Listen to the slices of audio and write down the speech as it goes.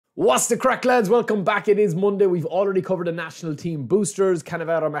What's the crack, lads? Welcome back. It is Monday. We've already covered the national team boosters,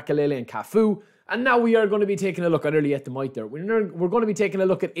 Cannavaro, Makelele and Cafu. And now we are going to be taking a look, I nearly hit the mic there. We're going to be taking a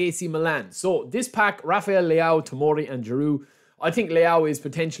look at AC Milan. So this pack, Rafael, LEAO, Tomori and Giroud. I think LEAO is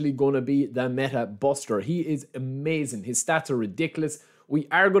potentially going to be the meta buster. He is amazing. His stats are ridiculous. We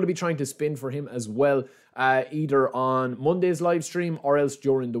are going to be trying to spin for him as well, either on Monday's live stream or else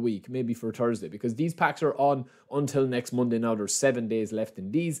during the week, maybe for Thursday, because these packs are on until next Monday. Now there's 7 days left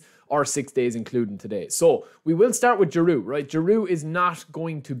in these, or 6 days including today. So we will start with Giroud, right? Giroud is not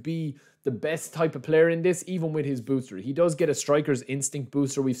going to be the best type of player in this, even with his booster. He does get a striker's instinct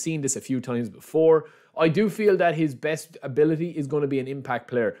booster. We've seen this a few times before. I do feel that his best ability is going to be an impact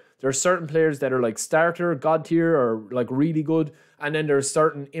player. There are certain players that are like starter, god tier, or like really good. And then there are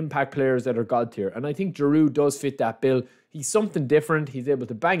certain impact players that are god tier. And I think Giroud does fit that bill. He's something different. He's able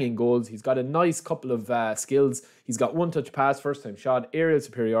to bang in goals. He's got a nice couple of skills. He's got one-touch pass, first-time shot, aerial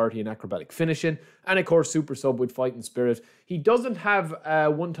superiority, and acrobatic finishing. And of course, super sub with fighting spirit. He doesn't have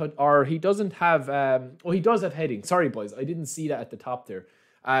one-touch, or he doesn't have, he does have heading. Sorry, boys, I didn't see that at the top there.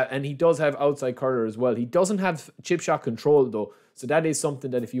 And he does have outside curler as well. He doesn't have chip shot control though. So that is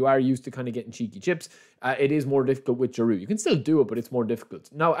something that if you are used to kind of getting cheeky chips, it is more difficult with Giroud. You can still do it, but it's more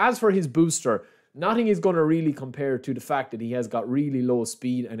difficult. Now, as for his booster, nothing is going to really compare to the fact that he has got really low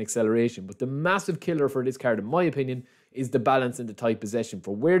speed and acceleration. But the massive killer for this card, in my opinion, is the balance and the tight possession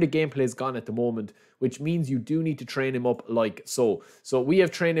for where the gameplay has gone at the moment, which means you do need to train him up like so. So we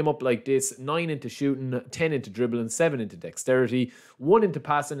have trained him up like this: 9 into shooting, 10 into dribbling, 7 into dexterity, 1 into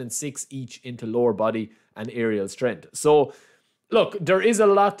passing, and 6 each into lower body and aerial strength. So look, there is a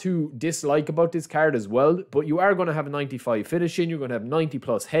lot to dislike about this card as well, but you are going to have a 95 finishing, you're going to have 90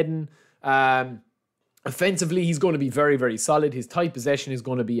 plus heading. Offensively, he's going to be very, very solid. His tight possession is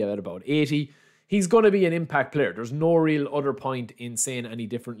going to be at about 80. He's going to be an impact player. There's no real other point in saying any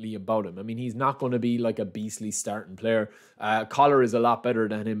differently about him. I mean, he's not going to be like a beastly starting player. Collar is a lot better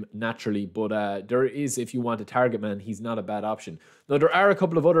than him naturally, but there is, if you want a target man, he's not a bad option. Now, there are a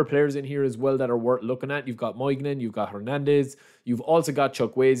couple of other players in here as well that are worth looking at. You've got Moignan, you've got Hernandez, you've also got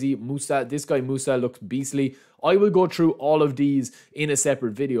Chukwueze, Musa. This guy, Musa, looks beastly. I will go through all of these in a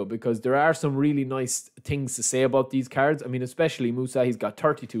separate video because there are some really nice things to say about these cards. I mean, especially Musa, he's got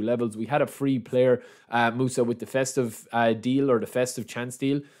 32 levels. We had a free player, Musa, with the festive deal or the festive chance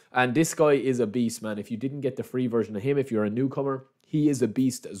deal. And this guy is a beast, man. If you didn't get the free version of him, if you're a newcomer, he is a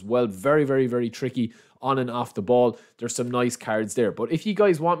beast as well. Very, very, very tricky on and off the ball. There's some nice cards there. But if you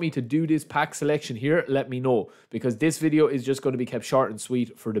guys want me to do this pack selection here, let me know, because this video is just going to be kept short and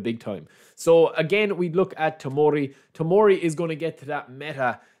sweet for the big time. So again, we look at Tomori. Tomori is going to get to that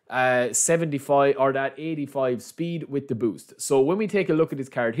meta 75 or that 85 speed with the boost. So when we take a look at this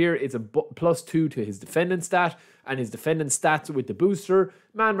card here, it's a +2 to his defending stat, and his defending stats with the booster: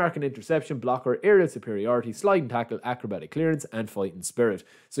 man marking, interception, blocker, aerial superiority, sliding tackle, acrobatic clearance, and fighting spirit.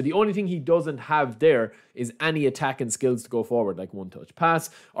 So the only thing he doesn't have there is any attacking skills to go forward, like one-touch pass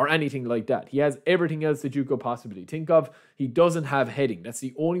or anything like that. He has everything else that you could possibly think of. He doesn't have heading. That's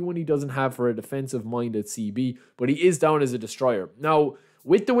the only one he doesn't have for a defensive-minded CB, but he is down as a destroyer. Now,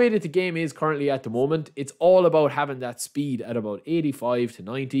 with the way that the game is currently at the moment, it's all about having that speed at about 85 to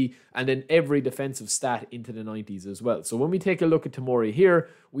 90, and then every defensive stat into the 90s as well. So when we take a look at Tomori here,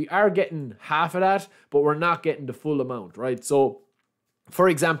 we are getting half of that, but we're not getting the full amount, right? So, for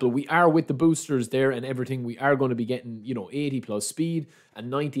example, we are with the boosters there and everything, we are going to be getting, 80 plus speed and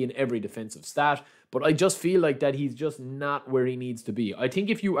 90 in every defensive stat. But I just feel like that he's just not where he needs to be. I think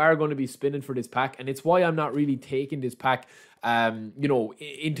if you are going to be spinning for this pack, and it's why I'm not really taking this pack,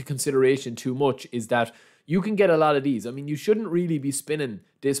 into consideration too much, is that you can get a lot of these. I mean, you shouldn't really be spinning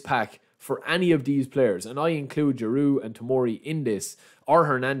this pack for any of these players, and I include Giroud and Tomori in this, or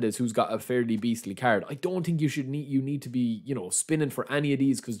Hernandez, who's got a fairly beastly card. I don't think you need to be, spinning for any of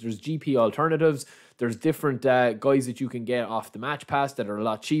these, because there's GP alternatives, there's different guys that you can get off the match pass that are a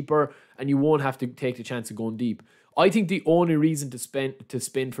lot cheaper, and you won't have to take the chance of going deep. I think the only reason to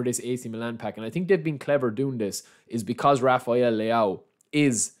spin for this AC Milan pack, and I think they've been clever doing this, is because Rafael LEAO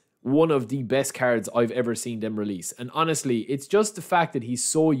is one of the best cards I've ever seen them release. And honestly, it's just the fact that he's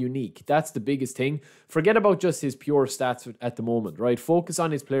so unique. That's the biggest thing. Forget about just his pure stats at the moment, right? Focus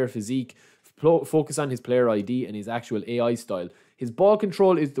on his player physique, focus on his player ID and his actual AI style. His ball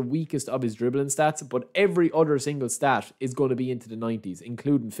control is the weakest of his dribbling stats, but every other single stat is going to be into the 90s,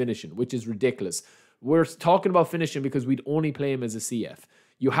 including finishing, which is ridiculous. We're talking about finishing because we'd only play him as a CF.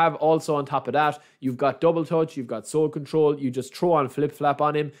 You have also on top of that, you've got double touch, you've got soul control, you just throw on flip-flap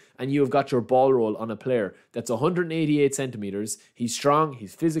on him, and you've got your ball roll on a player that's 188 centimeters. He's strong,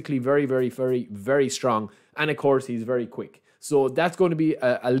 he's physically very, very, very, very strong, and of course, he's very quick. So that's going to be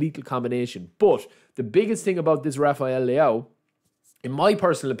a lethal combination. But the biggest thing about this Rafael LEAO, in my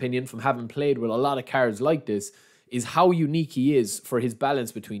personal opinion, from having played with a lot of cards like this, is how unique he is for his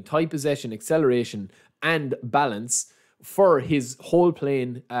balance between tight possession, acceleration, and balance for his whole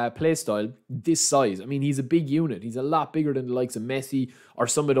playing play style this size. I mean, he's a big unit. He's a lot bigger than the likes of Messi or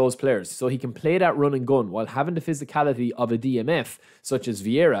some of those players. So he can play that run and gun while having the physicality of a DMF, such as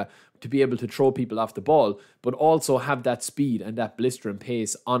Vieira, to be able to throw people off the ball, but also have that speed and that blistering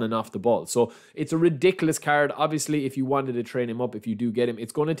pace on and off the ball. So it's a ridiculous card. Obviously, if you wanted to train him up, if you do get him,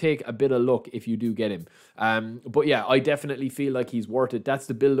 it's going to take a bit of luck if you do get him. But yeah, I definitely feel like he's worth it. That's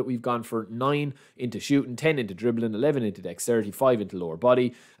the build that we've gone for: 9 into shooting, 10 into dribbling, 11 into dexterity, 5 into lower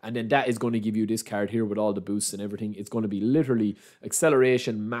body. And then that is going to give you this card here with all the boosts and everything. It's going to be literally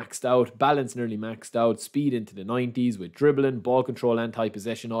acceleration maxed out, balance nearly maxed out, speed into the 90s with dribbling, ball control, and tight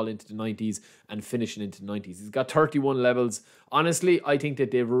possession all into the 90s, and finishing into the 90s. He's got 31 levels. Honestly, I think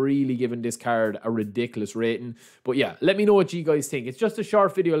that they've really given this card a ridiculous rating. But yeah, let me know what you guys think. It's just a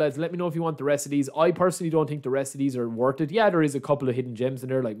short video, lads. Let me know if you want the rest of these. I personally don't think the rest of these are worth it. Yeah, there is a couple of hidden gems in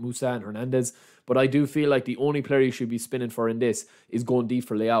there like Musa and Hernandez, but I do feel like the only player you should be spinning for in this is going deep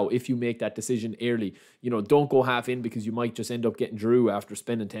for LEAO if you make that decision early. You know, don't go half in, because you might just end up getting Drew after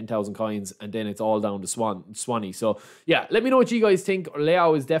spending 10,000 coins, and then it's all down to Swanee. So yeah, let me know what you guys think.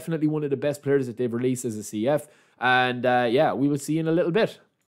 LEAO is definitely one of the best players that they've released as a CF. And yeah, we will see you in a little bit.